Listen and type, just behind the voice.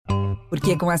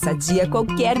Porque com a Sadia,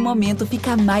 qualquer momento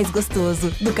fica mais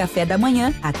gostoso. Do café da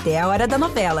manhã até a hora da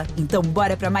novela. Então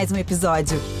bora pra mais um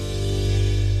episódio.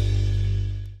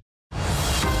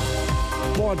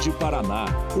 Pode Paraná,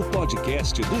 o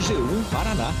podcast do G1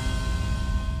 Paraná.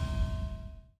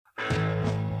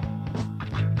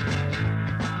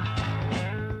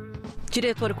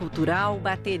 Diretor cultural,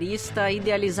 baterista,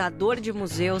 idealizador de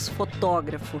museus,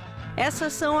 fotógrafo.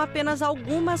 Essas são apenas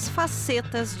algumas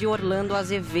facetas de Orlando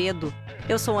Azevedo.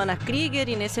 Eu sou Ana Krieger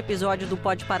e nesse episódio do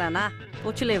Pode Paraná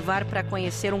vou te levar para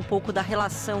conhecer um pouco da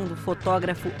relação do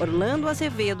fotógrafo Orlando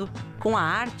Azevedo com a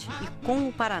arte e com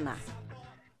o Paraná.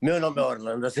 Meu nome é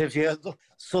Orlando Azevedo,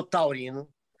 sou taurino,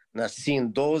 nasci em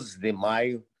 12 de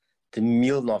maio de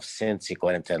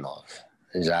 1949.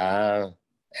 Já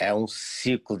é um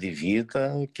ciclo de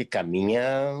vida que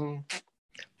caminha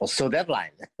o seu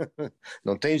deadline.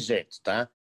 Não tem jeito, tá?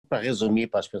 Para resumir,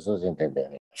 para as pessoas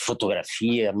entenderem.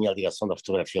 Fotografia, a minha ligação da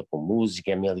fotografia com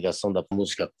música, a minha ligação da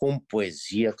música com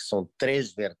poesia, que são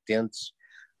três vertentes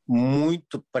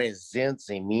muito presentes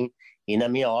em mim e na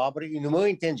minha obra e no meu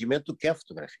entendimento do que é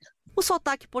fotografia. O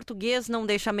sotaque português não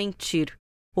deixa mentir.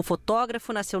 O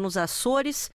fotógrafo nasceu nos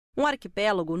Açores, um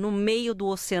arquipélago no meio do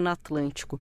Oceano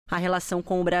Atlântico. A relação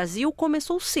com o Brasil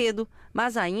começou cedo,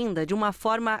 mas ainda de uma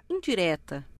forma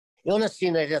indireta. Eu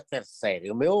nasci na Ilha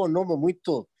Terceira. O meu nome é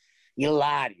muito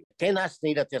hilário. Quem nasce na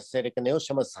Ilha Terceira, que nem eu,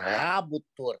 chama-se Rabo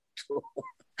Torto.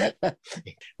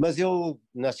 Mas eu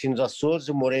nasci nos Açores,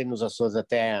 eu morei nos Açores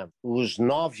até os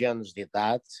 9 anos de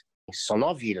idade. São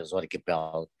 9 ilhas, o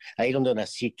arquipélago. A ilha onde eu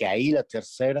nasci, que é a Ilha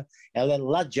Terceira, ela é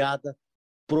ladeada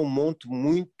por um monte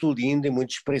muito lindo e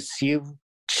muito expressivo,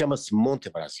 que chama-se Monte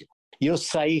Brasil. E eu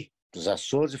saí dos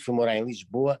Açores e fui morar em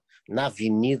Lisboa, na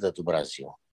Avenida do Brasil,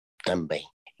 também.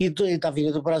 E da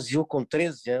Avenida do Brasil, com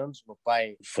 13 anos, meu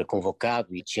pai foi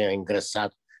convocado e tinha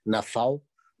ingressado na FAO,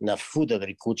 na Food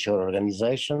Agriculture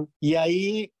Organization, e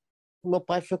aí meu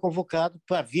pai foi convocado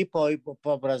para vir para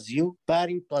o Brasil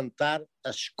para implantar a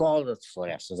escola de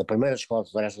florestas, a primeira escola de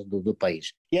florestas do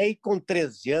país. E aí, com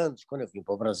 13 anos, quando eu vim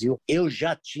para o Brasil, eu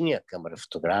já tinha câmera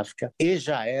fotográfica e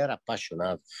já era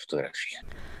apaixonado por fotografia.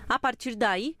 A partir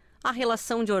daí, a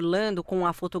relação de Orlando com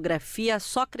a fotografia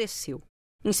só cresceu.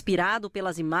 Inspirado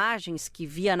pelas imagens que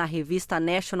via na revista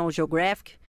National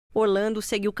Geographic, Orlando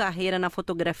seguiu carreira na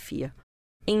fotografia.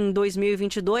 Em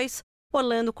 2022,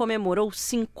 Orlando comemorou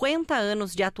 50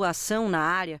 anos de atuação na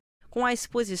área com a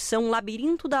exposição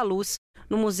Labirinto da Luz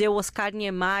no Museu Oscar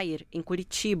Niemeyer, em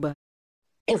Curitiba.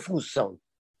 Em função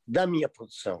da minha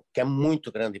produção, que é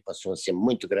muito grande e passou a ser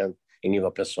muito grande em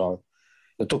nível pessoal,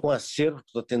 eu estou com um acervo,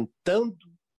 estou tentando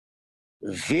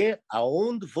ver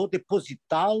aonde vou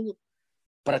depositá-lo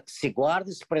para que se guarde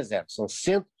e se preserve. São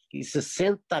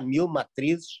 160 mil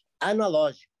matrizes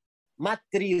analógicas.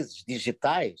 Matrizes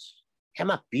digitais é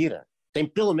uma pira. Tem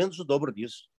pelo menos o dobro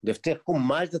disso. Deve ter com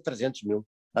mais de 300 mil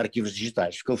arquivos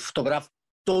digitais, porque eu fotografo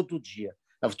todo dia.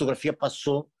 A fotografia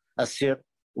passou a ser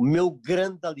o meu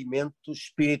grande alimento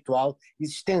espiritual,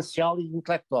 existencial e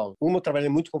intelectual. Eu trabalhei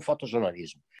muito com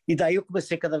fotojornalismo. E daí eu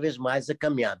comecei cada vez mais a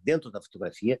caminhar dentro da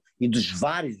fotografia e dos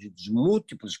vários e dos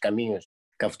múltiplos caminhos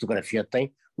que a fotografia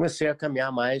tem, comecei a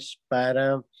caminhar mais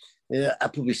para a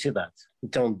publicidade.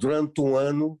 Então, durante um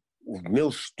ano, o meu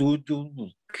estúdio,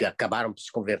 que acabaram por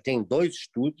se converter em 2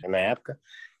 estúdios na época,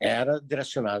 era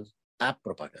direcionado à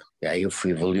propaganda. E aí eu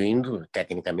fui evoluindo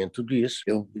tecnicamente tudo isso.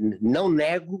 Eu não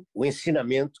nego o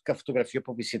ensinamento que a fotografia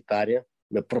publicitária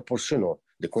me proporcionou,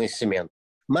 de conhecimento.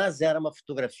 Mas era uma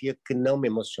fotografia que não me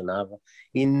emocionava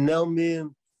e não me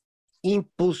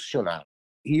impulsionava.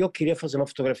 E eu queria fazer uma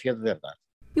fotografia de verdade.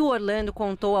 E o Orlando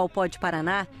contou ao Pode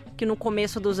Paraná que no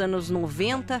começo dos anos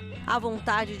 90, a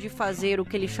vontade de fazer o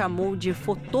que ele chamou de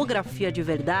fotografia de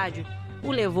verdade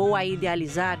o levou a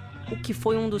idealizar o que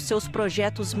foi um dos seus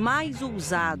projetos mais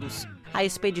ousados, a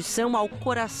expedição ao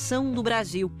coração do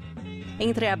Brasil.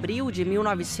 Entre abril de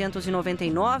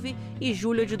 1999 e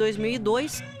julho de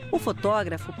 2002, o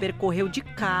fotógrafo percorreu de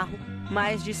carro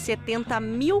mais de 70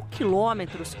 mil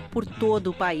quilômetros por todo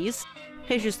o país,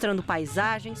 registrando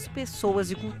paisagens,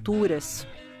 pessoas e culturas.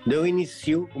 Eu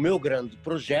inicio o meu grande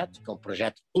projeto, que é um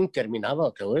projeto interminável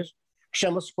até hoje, que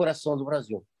chama-se Coração do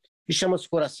Brasil. E chama-se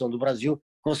Coração do Brasil,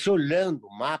 você olhando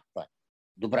o mapa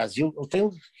do Brasil, eu tenho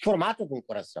o formato de um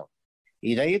coração.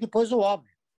 E daí depois o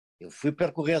óbvio. Eu fui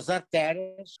percorrer as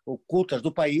artérias ocultas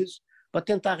do país para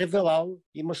tentar revelá-lo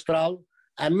e mostrá-lo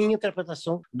a minha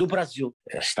interpretação do Brasil.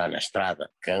 Estar na estrada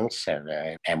cansa,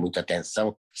 é muita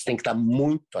tensão, você tem que estar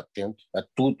muito atento a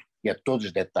tudo e a todos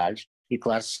os detalhes e,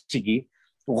 claro, seguir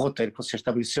o roteiro que você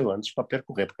estabeleceu antes para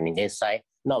percorrer, porque ninguém sai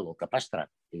na louca para a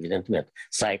estrada. evidentemente.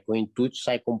 Sai com intuitos,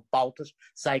 sai com pautas,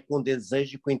 sai com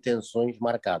desejos e com intenções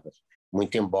marcadas.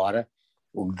 Muito embora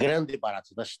o grande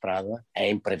barato da estrada é a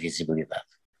imprevisibilidade.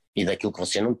 E daquilo que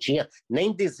você não tinha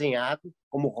nem desenhado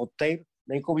como roteiro,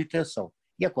 nem como intenção.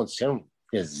 E aconteceram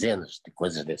dezenas de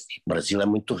coisas desse tipo. O Brasil é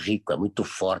muito rico, é muito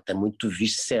forte, é muito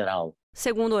visceral.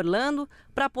 Segundo Orlando,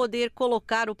 para poder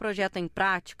colocar o projeto em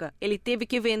prática, ele teve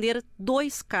que vender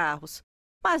 2 carros.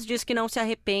 Mas diz que não se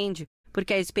arrepende,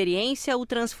 porque a experiência o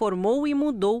transformou e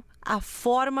mudou a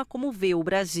forma como vê o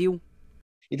Brasil.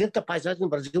 E dentro da paisagem do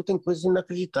Brasil tem coisas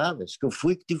inacreditáveis, que eu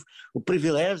tive o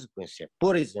privilégio de conhecer.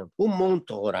 Por exemplo, o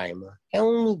Monte Roraima é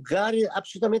um lugar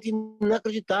absolutamente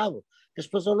inacreditável. As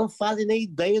pessoas não fazem nem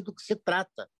ideia do que se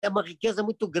trata. É uma riqueza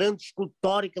muito grande,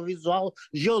 escultórica, visual,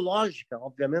 geológica,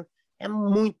 obviamente. É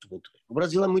muito, muito rico. O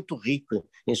Brasil é muito rico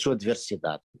em sua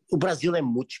diversidade. O Brasil é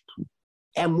múltiplo.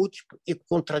 É múltiplo e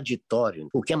contraditório.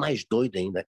 O que é mais doido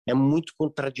ainda, é muito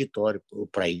contraditório o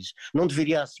país. Não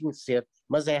deveria assim ser,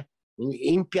 mas é.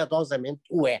 Impiedosamente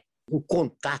o é. O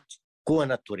contato com a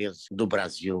natureza do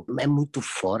Brasil é muito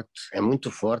forte,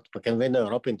 para quem vem da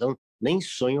Europa, então, nem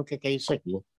sonha o que é isso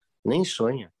aqui, nem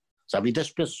sonha, sabe? E das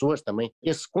pessoas também,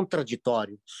 esse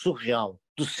contraditório surreal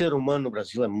do ser humano no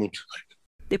Brasil é muito doido.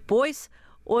 Depois,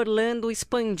 Orlando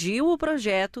expandiu o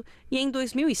projeto e em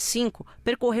 2005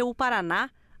 percorreu o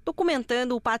Paraná,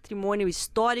 documentando o patrimônio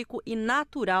histórico e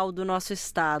natural do nosso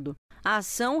estado. A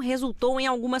ação resultou em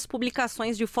algumas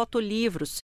publicações de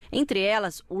fotolivros, entre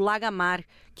elas o Lagamar,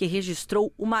 que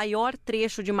registrou o maior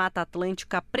trecho de Mata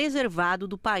Atlântica preservado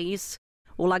do país.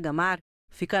 O Lagamar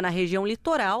fica na região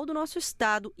litoral do nosso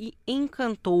estado e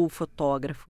encantou o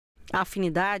fotógrafo. A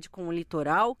afinidade com o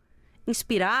litoral,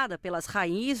 inspirada pelas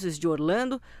raízes de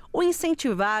Orlando, o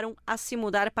incentivaram a se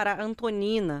mudar para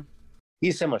Antonina.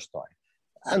 Isso é uma história.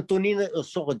 Antonina, eu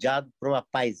sou rodeado por uma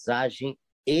paisagem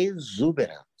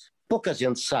exuberante. Pouca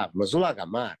gente sabe, mas o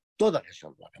Lagamar, toda a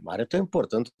região do Lagamar é tão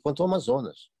importante quanto o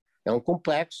Amazonas. É um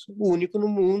complexo único no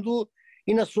mundo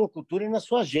e na sua cultura e na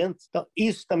sua gente. Então,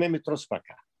 isso também me trouxe para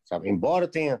cá, sabe? Embora eu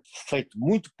tenha feito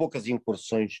muito poucas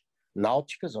incursões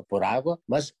náuticas ou por água,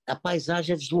 mas a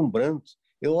paisagem é deslumbrante.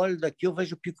 Eu olho daqui, eu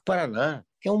vejo o Pico Paraná,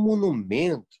 que é um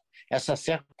monumento. Essa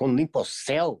serra, quando limpa o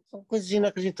céu, são coisas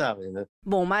inacreditáveis, né?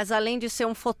 Bom, mas além de ser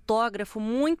um fotógrafo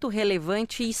muito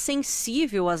relevante e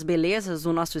sensível às belezas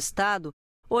do nosso estado,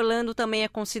 Orlando também é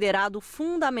considerado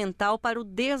fundamental para o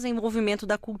desenvolvimento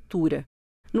da cultura.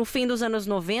 No fim dos anos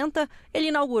 90, ele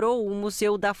inaugurou o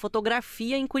Museu da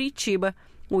Fotografia em Curitiba.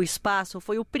 O espaço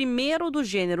foi o primeiro do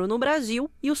gênero no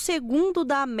Brasil e o segundo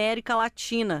da América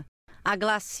Latina. A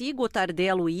Glacy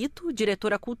Gotardello Ito,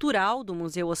 diretora cultural do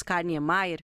Museu Oscar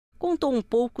Niemeyer, contou um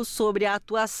pouco sobre a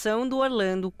atuação do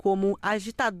Orlando como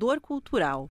agitador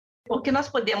cultural. O que nós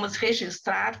podemos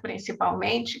registrar,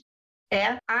 principalmente,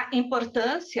 é a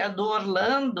importância do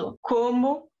Orlando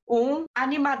como um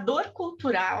animador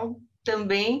cultural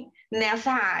também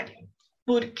nessa área,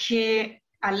 porque,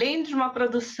 além de uma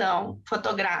produção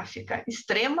fotográfica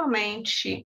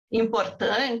extremamente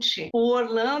importante, o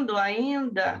Orlando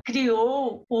ainda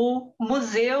criou o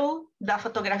Museu da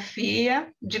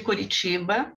Fotografia de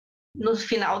Curitiba. No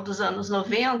final dos anos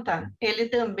 90, ele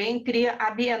também cria a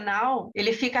Bienal,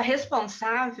 ele fica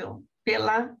responsável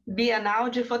pela Bienal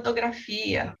de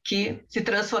Fotografia, que se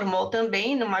transformou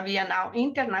também numa Bienal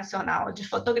Internacional de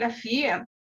Fotografia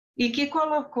e que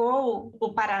colocou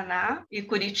o Paraná e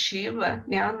Curitiba,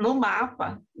 né, no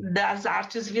mapa das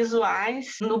artes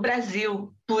visuais no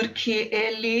Brasil, porque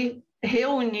ele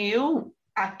reuniu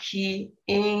aqui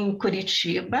em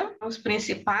Curitiba os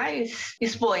principais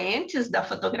expoentes da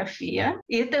fotografia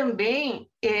e também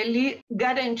ele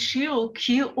garantiu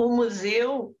que o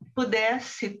museu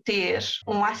pudesse ter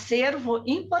um acervo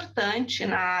importante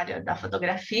na área da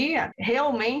fotografia,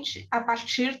 realmente a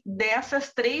partir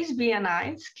dessas 3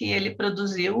 bienais que ele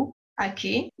produziu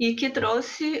aqui e que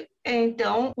trouxe,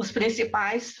 então, os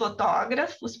principais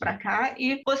fotógrafos para cá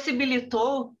e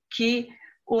possibilitou que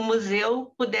o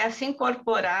museu pudesse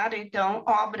incorporar, então,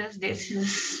 obras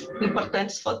desses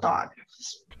importantes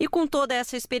fotógrafos. E com toda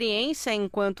essa experiência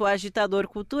enquanto agitador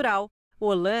cultural,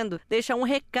 Orlando deixa um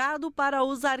recado para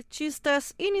os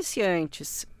artistas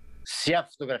iniciantes. Se a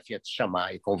fotografia te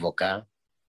chamar e convocar,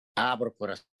 abra o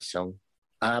coração,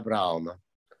 abra a alma,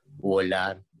 o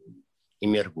olhar e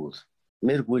mergulhe.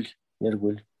 Mergulhe,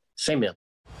 mergulhe, sem medo.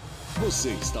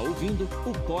 Você está ouvindo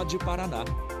o Pod Paraná,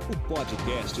 o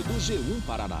podcast do G1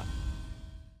 Paraná.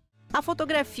 A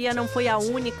fotografia não foi a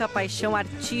única paixão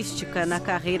artística na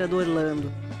carreira do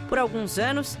Orlando. Por alguns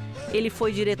anos, ele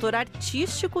foi diretor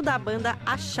artístico da banda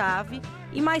A Chave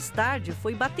e mais tarde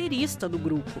foi baterista do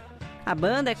grupo. A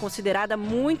banda é considerada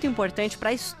muito importante para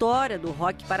a história do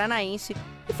rock paranaense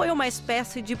e foi uma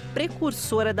espécie de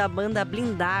precursora da banda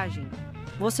Blindagem.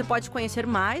 Você pode conhecer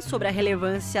mais sobre a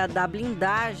relevância da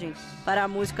Blindagem para a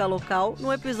música local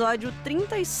no episódio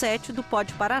 37 do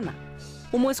Pod Paraná.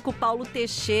 O músico Paulo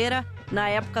Teixeira, na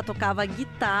época tocava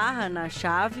guitarra na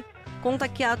Chave, conta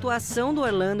que a atuação do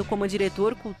Orlando como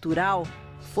diretor cultural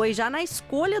foi já na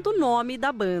escolha do nome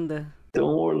da banda. Então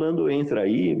o Orlando entra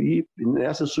aí e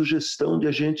nessa sugestão de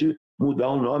a gente mudar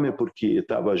o nome, porque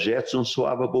Jetson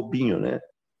soava bobinho, né?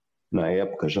 Na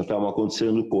época já estavam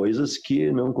acontecendo coisas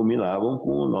que não combinavam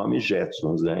com o nome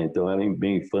Jetsons, né? Então era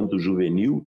bem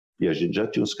infanto-juvenil e a gente já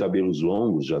tinha os cabelos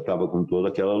longos, já estava com toda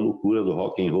aquela loucura do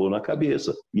rock and roll na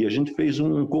cabeça. E a gente fez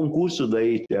um concurso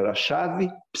daí, era a Chave,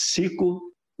 Psico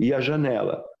e a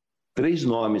Janela. 3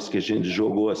 nomes que a gente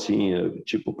jogou assim,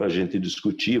 tipo para a gente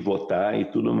discutir, votar e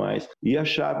tudo mais. E a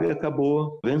Chave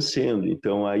acabou vencendo.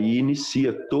 Então aí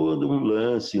inicia todo um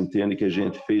lance, entende, que a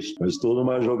gente fez, mas toda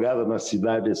uma jogada na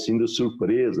cidade assim de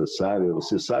surpresa, sabe?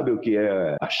 Você sabe o que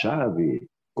é a Chave?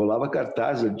 Colava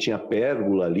cartaz, tinha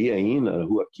pérgola ali ainda, na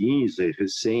Rua 15,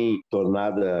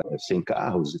 recém-tornada sem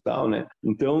carros e tal, né?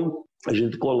 Então a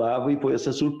gente colava e foi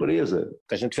essa surpresa.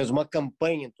 A gente fez uma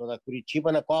campanha em toda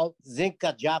Curitiba na qual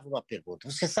desencadeava uma pergunta.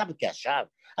 Você sabe o que é a chave?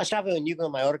 A chave é um enigma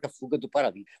maior que a fuga do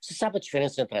paraíso. Você sabe a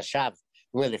diferença entre a chave,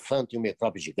 um elefante e um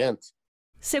micróbio gigante?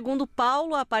 Segundo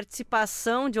Paulo, a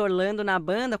participação de Orlando na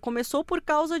banda começou por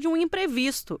causa de um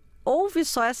imprevisto. Ouve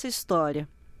só essa história.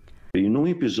 E num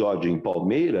episódio em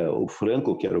Palmeira, o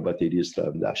Franco, que era o baterista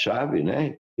da Chave,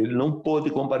 né? Ele não pôde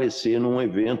comparecer num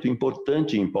evento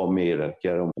importante em Palmeira, que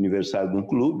era o aniversário de um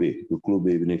clube, do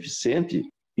Clube Beneficente,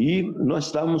 e nós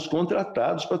estávamos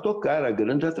contratados para tocar, a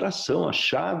grande atração, a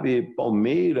Chave,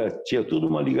 Palmeira, tinha toda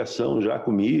uma ligação já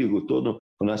comigo, todo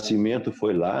o Nascimento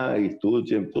foi lá e tudo,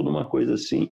 tinha toda uma coisa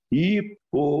assim. E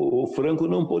o Franco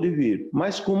não pôde vir.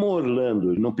 Mas como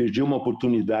Orlando não perdia uma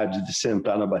oportunidade de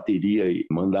sentar na bateria e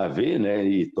mandar ver, né,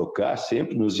 e tocar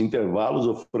sempre nos intervalos,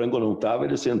 o Franco não estava,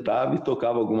 ele sentava e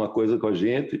tocava alguma coisa com a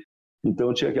gente.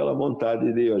 Então tinha aquela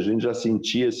vontade de, a gente já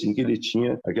sentia assim que ele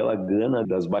tinha aquela gana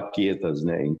das baquetas,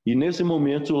 né? E nesse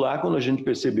momento lá, quando a gente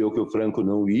percebeu que o Franco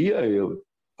não ia,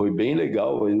 foi bem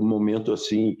legal, foi um momento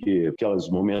assim, aqueles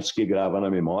momentos que grava na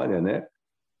memória, né?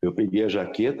 Eu peguei a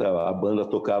jaqueta, a banda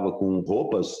tocava com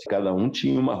roupas, cada um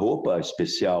tinha uma roupa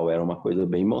especial, era uma coisa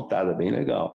bem montada, bem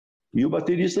legal. E o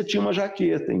baterista tinha uma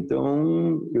jaqueta,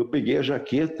 então eu peguei a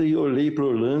jaqueta e olhei para o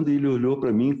Orlando e ele olhou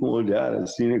para mim com um olhar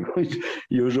assim,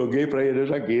 e eu joguei para ele a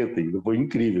jaqueta, e foi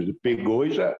incrível, ele pegou e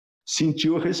já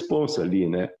sentiu a responsa ali,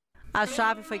 né? A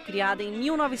Chave foi criada em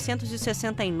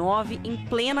 1969, em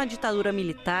plena ditadura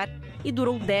militar, e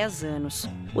durou 10 anos.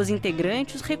 Os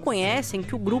integrantes reconhecem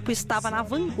que o grupo estava na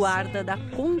vanguarda da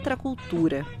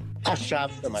contracultura. A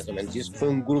Chave foi mais ou menos isso, foi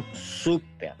um grupo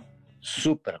super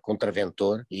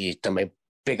contraventor, e também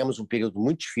pegamos um período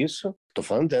muito difícil, estou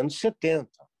falando dos anos 70.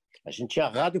 A gente tinha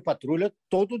rádio patrulha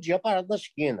todo dia parado na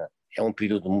esquina. É um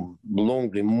período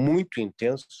longo e muito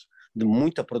intenso, de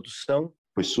muita produção.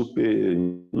 Foi super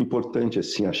importante,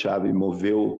 assim, a Chave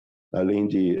moveu, além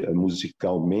de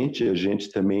musicalmente, a gente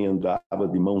também andava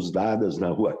de mãos dadas na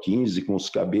Rua 15, com os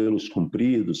cabelos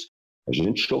compridos, a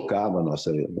gente chocava a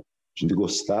gente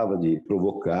gostava de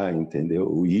provocar, entendeu?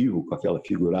 O Ivo com aquela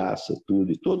figuraça, tudo,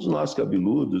 e todos nós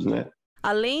cabeludos, né?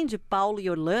 Além de Paulo e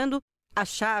Orlando, a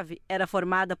Chave era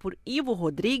formada por Ivo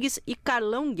Rodrigues e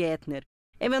Carlão Gettner.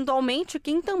 Eventualmente,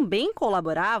 quem também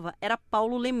colaborava era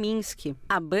Paulo Leminski.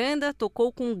 A banda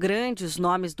tocou com grandes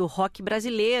nomes do rock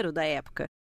brasileiro da época.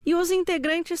 E os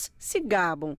integrantes se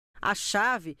gabam. A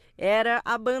Chave era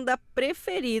a banda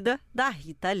preferida da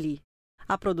Rita Lee.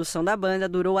 A produção da banda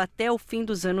durou até o fim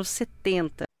dos anos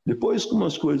 70. Depois, como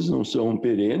as coisas não são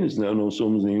perenes, né? Não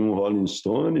somos nenhum Rolling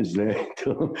Stones, né?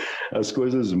 Então as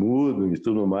coisas mudam e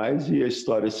tudo mais, e a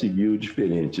história seguiu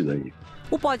diferente daí.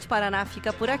 O Pod Paraná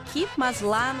fica por aqui, mas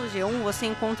lá no G1 você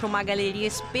encontra uma galeria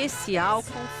especial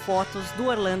com fotos do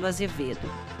Orlando Azevedo.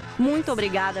 Muito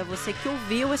obrigada a você que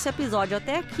ouviu esse episódio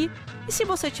até aqui. E se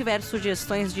você tiver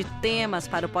sugestões de temas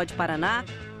para o Pod Paraná,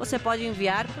 você pode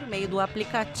enviar por meio do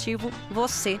aplicativo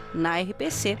Você na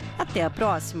RPC. Até a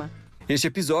próxima! Este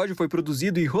episódio foi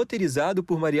produzido e roteirizado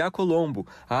por Maria Colombo.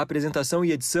 A apresentação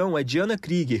e edição é de Ana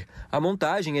Krieger. A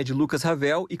montagem é de Lucas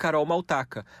Ravel e Carol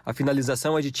Maltaca. A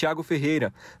finalização é de Tiago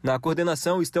Ferreira. Na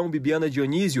coordenação estão Bibiana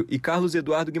Dionísio e Carlos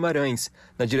Eduardo Guimarães.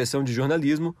 Na direção de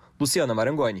jornalismo, Luciana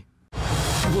Marangoni.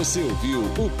 Você ouviu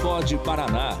o Pod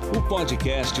Paraná, o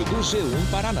podcast do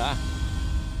G1 Paraná.